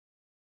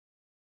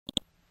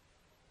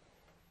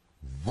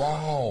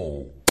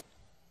Wow.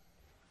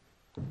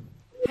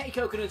 Hey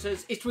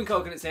Coconutters, it's Twin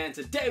Coconuts here, and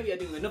today we are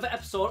doing another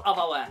episode of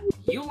our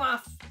You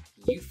Laugh,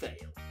 You Fail.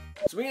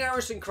 So me and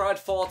Harrison cried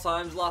 4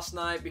 times last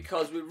night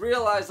because we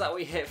realised that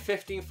we hit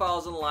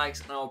 15,000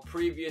 likes on our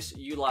previous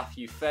You Laugh,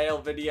 You Fail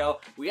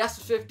video. We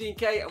asked for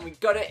 15k and we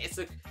got it. It's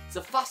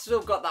a fast to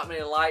have got that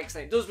many likes,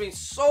 and it does mean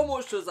so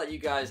much to us that you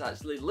guys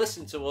actually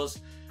listen to us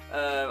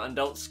and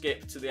don't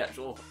skip to the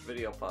actual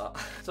video part.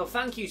 So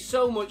thank you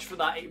so much for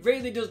that. It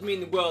really does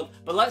mean the world,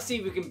 but let's see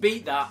if we can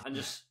beat that and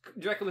just,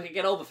 do you reckon we can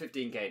get over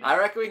 15k now? I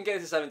reckon we can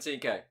get it to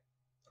 17k.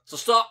 So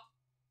stop.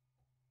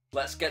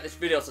 Let's get this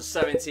video to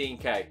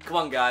 17k. Come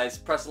on guys,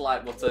 press the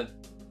like button.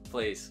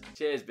 Please.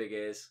 Cheers, big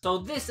ears. So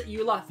this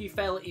You Laugh, You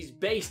Fail is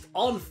based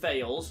on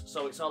fails,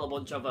 so it's all a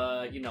bunch of,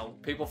 you know...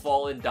 People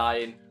falling,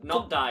 dying.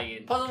 Not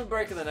dying. Possibly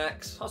breaking the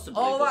necks.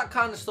 Possibly. All that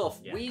kind of stuff.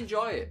 Yeah. We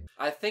enjoy it.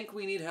 I think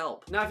we need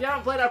help. Now, if you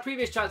haven't played our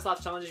previous Chance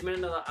Laugh challenges, you may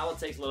know that our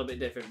take's a little bit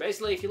different.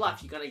 Basically, if you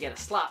laugh, you're going to get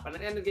a slap, and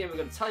at the end of the game, we're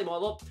going to tally them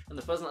all up, and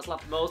the person that's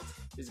laughed the most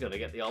is going to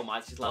get the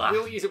almighty slap. We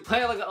want you to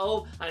play along at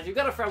home, and if you've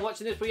got a friend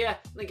watching this for you,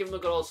 then give them a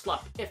good old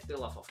slap, if they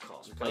laugh, of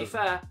course. Play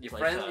fair. Your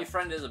play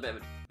friend fair. is a bit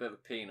of a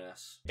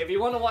penis. If you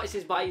want to watch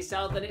this by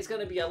yourself, then it's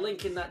going to be a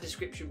link in that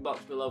description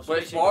box below. So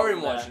But it's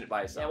boring watching it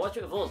by yourself. Yeah, watch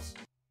it with us.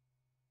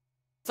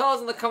 Tell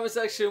us in the comment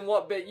section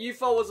what bit you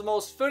thought was the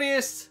most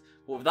funniest.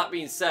 Well, with that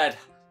being said,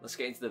 let's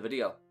get into the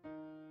video.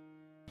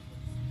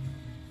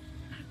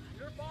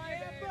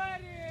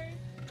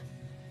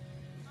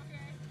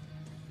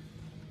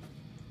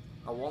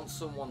 I want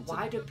someone to...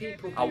 Why do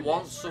people do I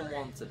want this?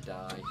 someone to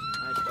die.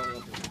 I don't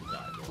want people to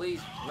die.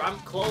 Please.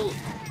 Ramp closed.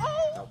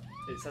 No,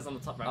 it says on the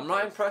top ramp. I'm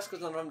not impressed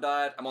because none of them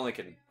died. I'm only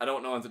kidding. I don't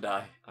want no one to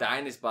die.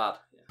 Dying is bad.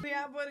 We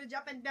are going to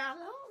jump and down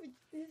low with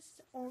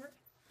this or...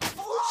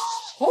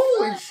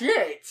 Holy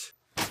shit!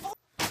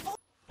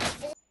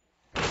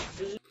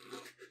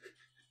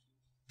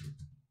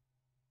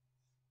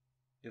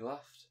 You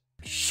laughed.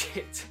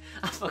 Shit.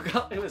 I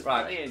forgot it was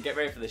Right, playing. get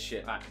ready for this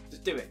shit. Right,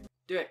 just do it.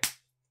 Do it.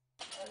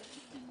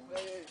 Are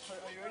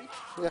you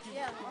ready?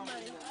 Yeah, I'm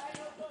ready.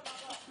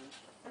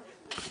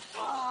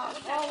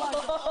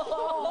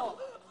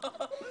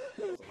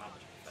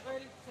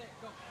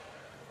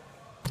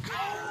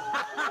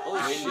 Oh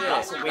shit!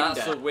 That's a window.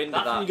 That's a window.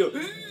 That's when you go.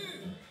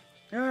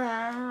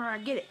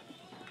 Get it.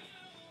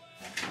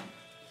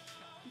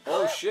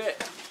 Oh shit!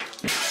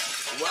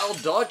 Well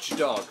dodged,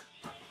 dog.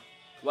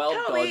 Well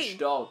Owie. dodged,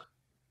 dog.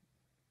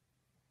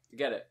 You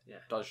get it? Yeah.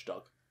 Dodged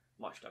dog.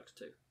 Watch Dogs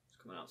 2. It's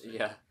coming out soon.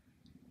 Yeah.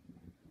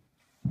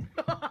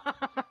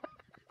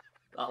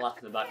 That laugh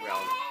in the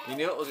background. You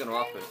knew it was gonna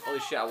happen. Holy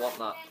shit! I want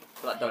that.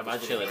 That dog was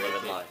Imagine chilling, it, living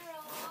wouldn't it? life.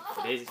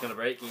 It is, it's going to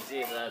break. You see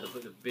it there,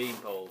 the beam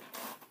pole.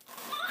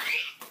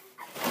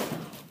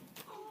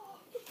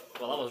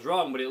 Well, I was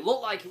wrong, but it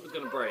looked like it was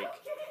going to break.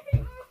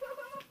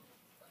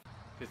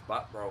 His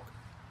back broke.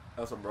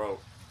 That's a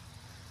broke.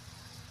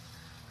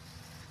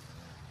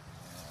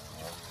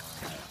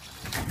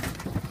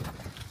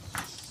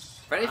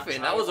 If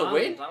anything, that was a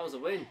win. That was a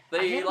win. They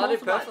I hit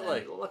landed motorbike perfectly. then.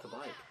 It looked like a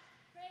bike.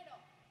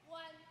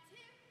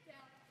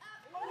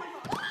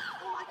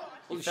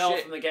 Holy He fell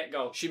shit. from the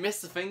get-go. She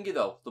missed the finger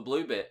though, the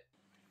blue bit.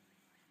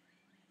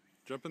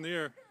 Jump in the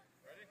air.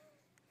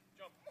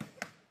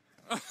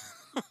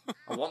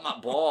 I want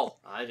that ball.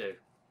 I do.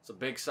 It's a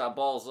big set of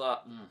balls,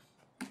 that.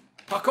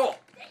 Pack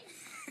up!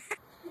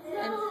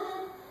 And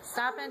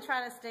stop and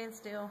try to stand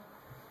still.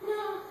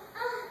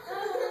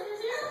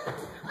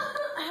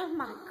 Oh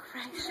my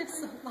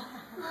gracious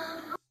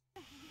alive.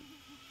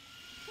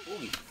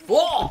 Holy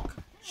fuck!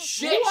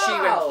 Shit, she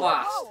went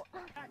fast!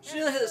 She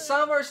didn't hit the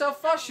sound by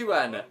herself fast she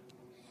went.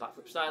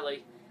 Backflip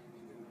slightly.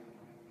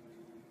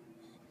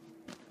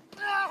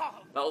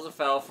 That was a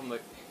fail from the... Oh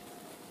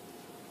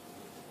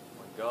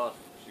my god.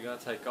 She's gonna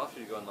take off,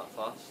 she's going that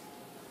fast.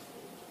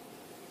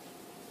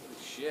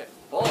 Holy shit.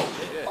 Oh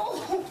shit.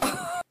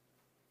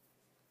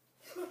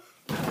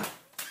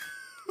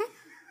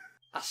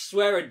 I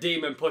swear a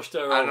demon pushed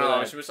her I over know,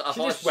 there. she thought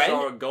just she went.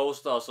 saw a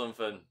ghost or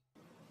something.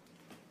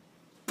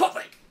 Pop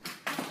it!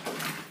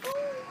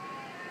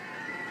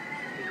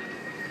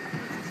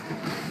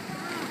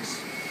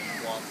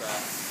 What the...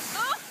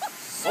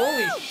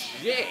 Holy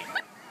shit!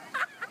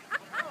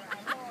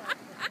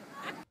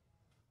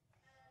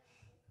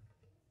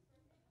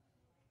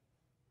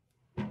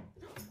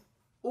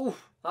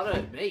 Oof, that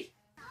hurt me.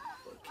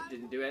 But it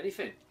didn't do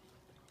anything.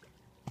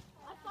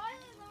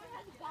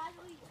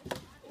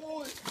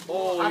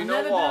 Oh, I've you know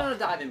never been what? on a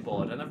diving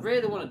board and I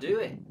really want to do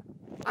it.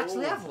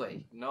 Actually, Ooh. have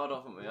we? No, I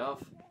don't think we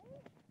have.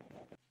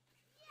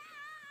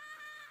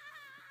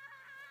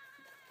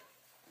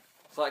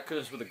 It's like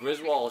Christmas with the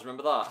Griswolds,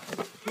 remember that?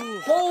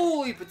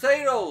 Holy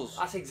potatoes!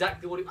 That's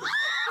exactly what it was.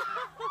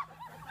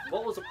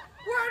 What was the...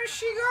 Where did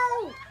she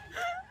go?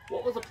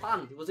 What was the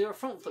plan? Was there a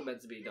front flip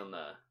meant to be done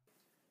there?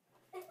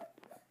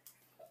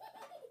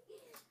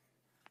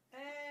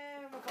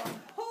 And we're going.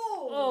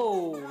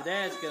 Oh,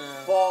 there's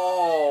gonna...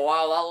 Oh,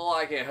 wow, that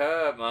looked like it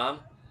hurt, man.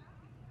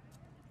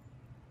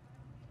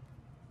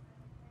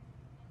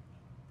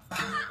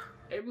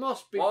 It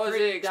must be What was he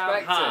pretty damn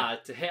expecting?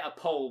 hard to hit a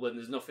pole when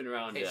there's nothing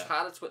around It's here.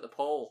 harder to hit the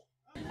pole.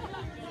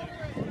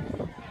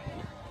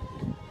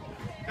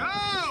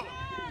 Go!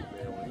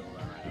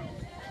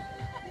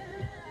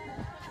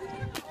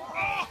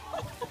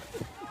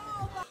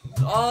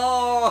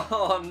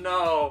 Oh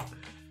no!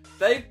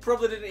 They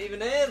probably didn't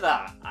even hear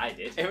that. I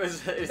did. It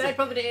was They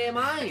probably didn't hear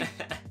mine.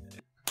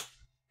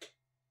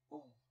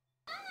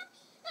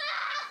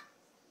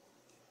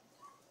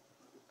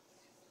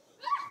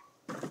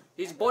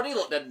 His body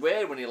looked dead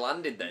weird when he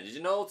landed then. Did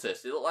you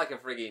notice? He looked like a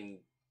frigging...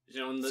 You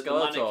know, when the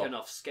Skeletal. mannequin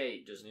off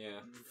skate just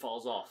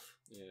falls off.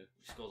 Yeah.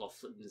 Just goes off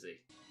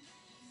flimsy.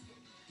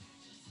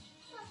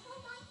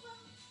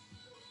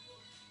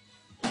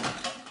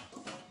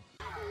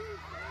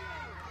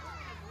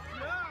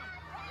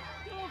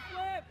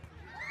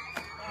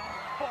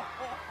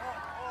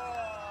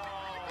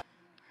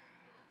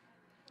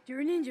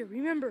 You're a ninja,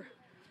 remember?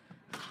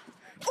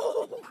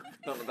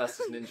 Not the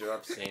bestest ninja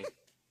I've seen.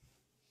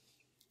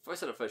 If I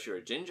said at first you were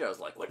a ginger, I was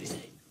like, what'd he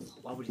say?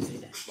 Why would he say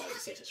that? Why would he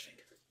say such thing?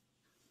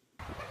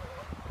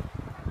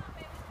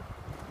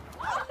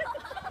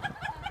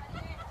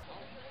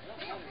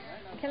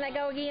 Can I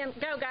go again?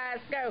 Go, guys,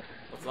 go.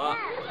 What's that?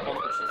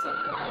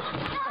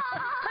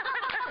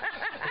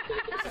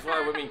 This is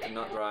why women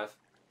cannot drive.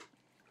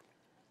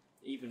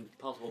 Even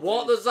possible.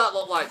 What does that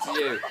look like to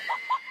you?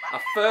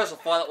 At first I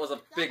thought that was a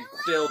big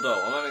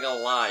dildo. I'm not even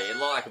gonna lie, it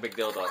looked like a big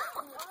dildo.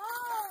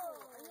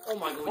 Oh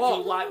my god, What?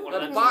 would you like one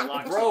of The them? back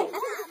Like- broke.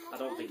 I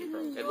don't think it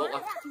broke. It looked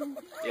like...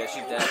 Yeah,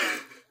 she's dead.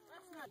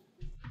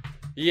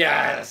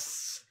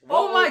 Yes!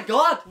 Oh my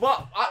god!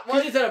 What?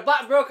 Because you said a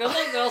back broke, I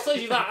looked and also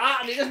she's like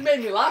and it just made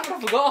me laugh and I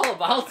forgot all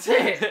about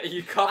it.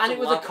 You coughed And it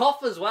was a laughed.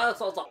 cough as well,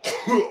 so I was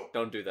like...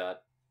 Don't do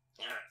that.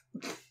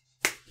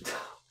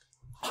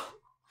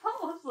 That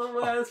was the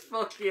worst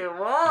fucking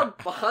one!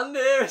 Behind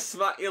here,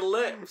 smack your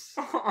lips.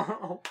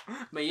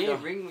 My ear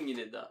ring when you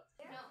did that.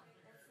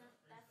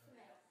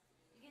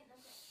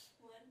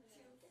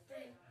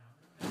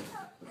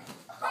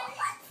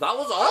 That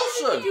was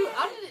awesome!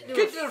 How did it do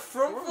Kid did a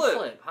front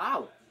flip.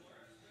 How?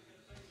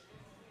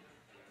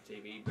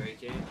 TV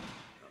breaking.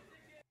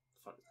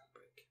 Front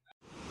break.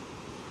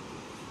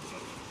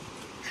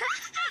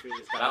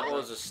 That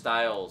was a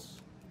Styles.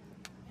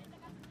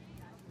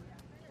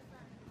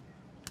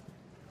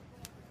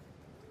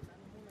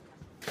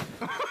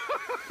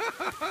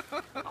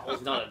 That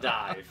was not a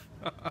dive.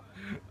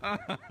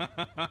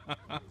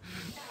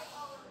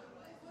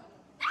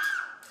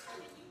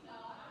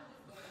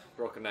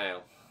 Broke a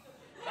nail.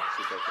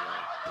 She broke a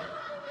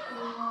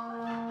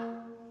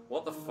nail.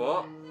 What the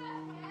fuck?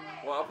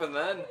 What happened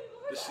then?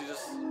 Did she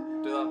just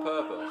do that on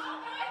purpose?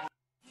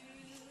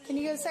 Can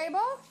you go Sable?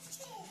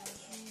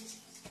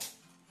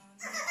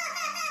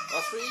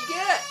 That's what you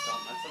get!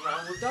 Don't mess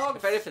around with dogs.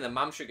 If anything, the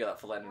mum should get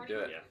that for letting him do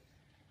it. Yeah.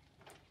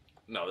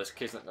 No, this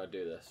kid's not gonna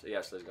do this. He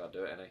actually has gotta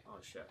do it, ain't he? Oh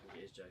shit, I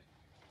think it is Jay.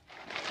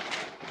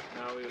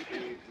 No, we were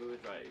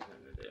right. He's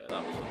going to do Yeah, it.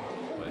 that was a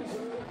waste.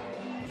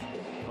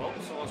 Oh,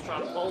 someone's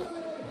trying to pull.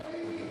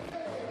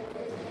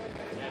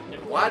 Yeah,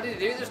 never Why did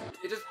he do this?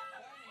 He just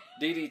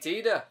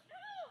DDT'd her.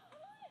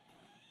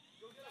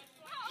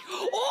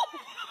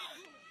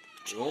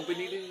 We won't be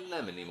needing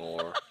them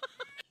anymore.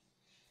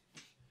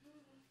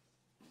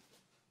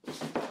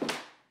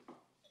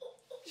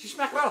 She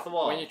smacked her off the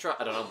wall. When you try,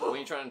 I don't know, but when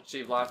you're trying to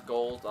achieve life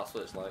goals, that's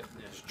what it's like.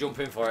 Yeah. Just jump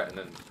in for it and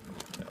then.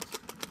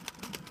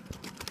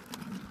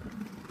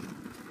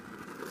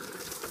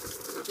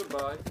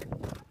 Goodbye.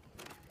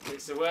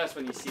 It's the worst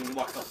when you see them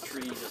whack off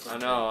trees or I something.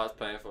 know, that's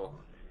painful.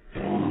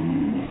 Get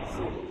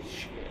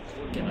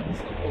that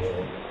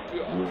slow.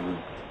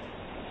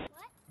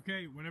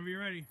 Okay, whenever you're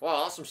ready.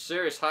 Wow, that's some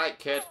serious height,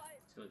 kid.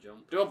 He's gonna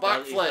jump. Do a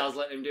backflip. He does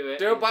let him do it.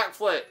 Do a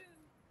backflip.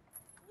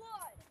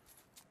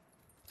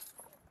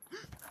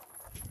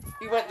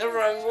 He went the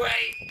wrong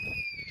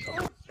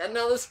way. And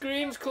now the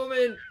scream's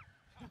coming.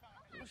 Oh,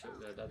 shit,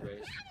 we're gonna dead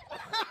race.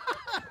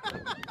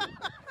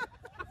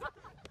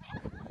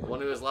 The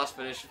one who was last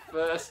finished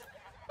first.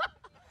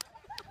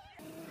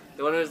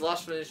 The one who was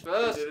last finished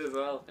first. He did as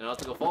well. You know,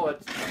 to go forward.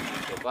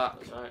 Go back.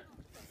 That's right.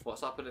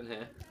 What's happening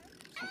here?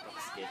 Some kind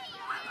of skin.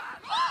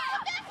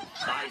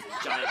 That is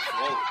a giant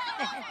throat.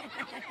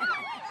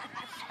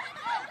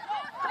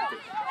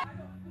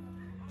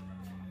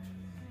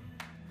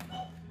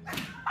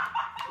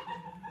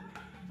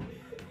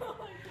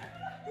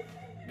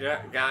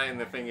 Yeah, guy in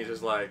the thing is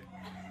just like,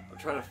 I'm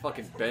trying to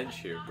fucking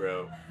bench you,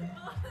 bro.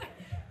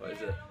 What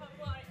is it?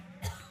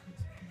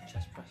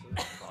 Chest pressing.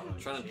 I'm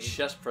trying to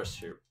chest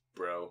press you,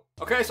 bro.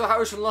 Okay, so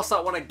Harrison lost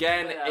that one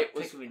again. It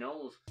was. Picking my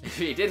nose. If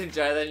you did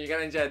enjoy it, then you're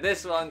gonna enjoy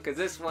this one, because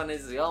this one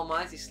is the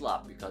almighty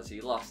slap, because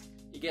he lost.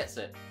 He gets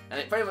it. And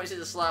it pretty much is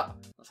a slap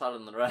that's harder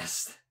than the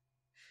rest.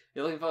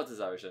 You're looking forward to this,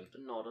 Harrison?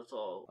 Not at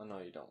all. I know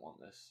you don't want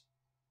this.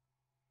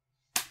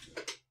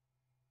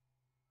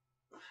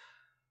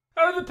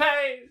 Oh, the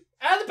pain!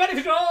 And the pain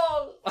of it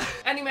all!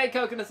 Any made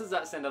coconuts,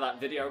 that's the end of that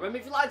video. Remember,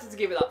 if you liked it, to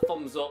give it that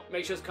thumbs up.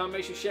 Make sure to comment,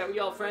 make sure to share it with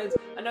your friends.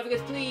 And don't forget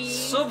to please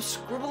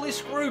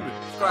Subscribe.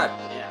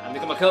 Yeah, and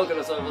become a coconut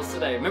with us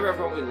today. Remember,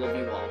 everyone, we love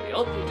you all. We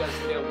hope you enjoyed this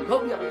video. We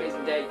hope you have an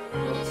amazing day.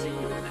 We'll see you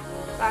in the next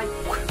one.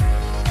 Bye.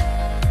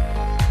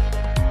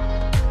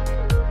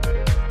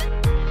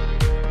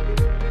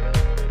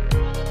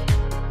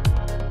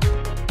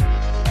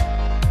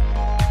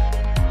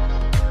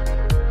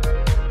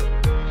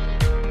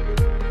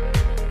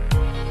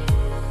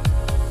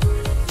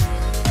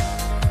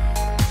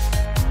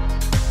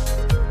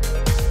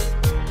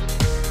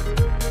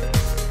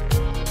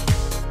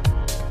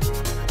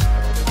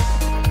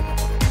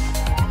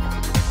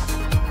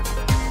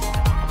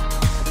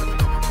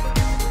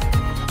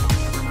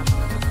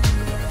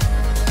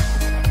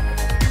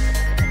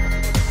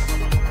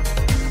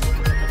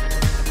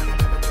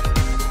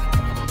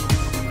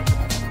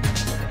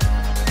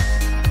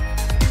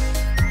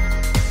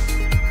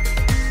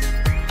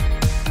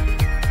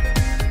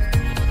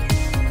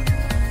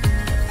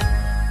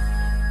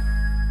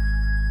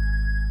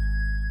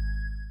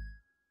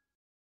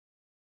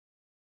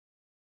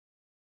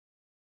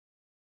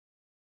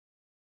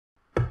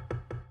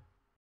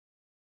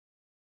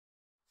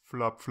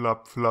 Flap,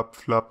 flap, flap,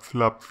 flap,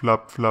 flap,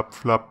 flap, flap,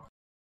 flap.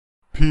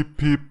 Peep,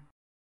 peep.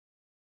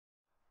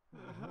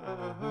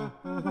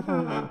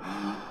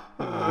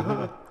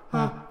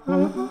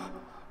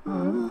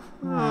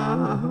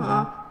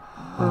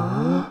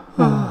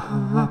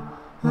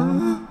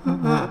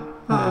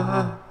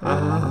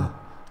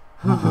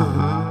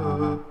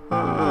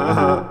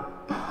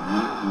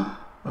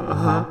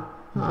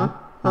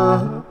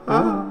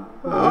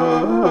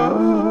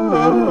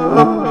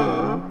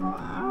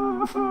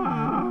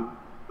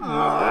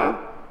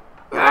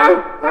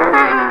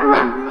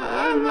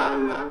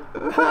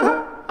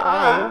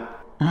 Ah!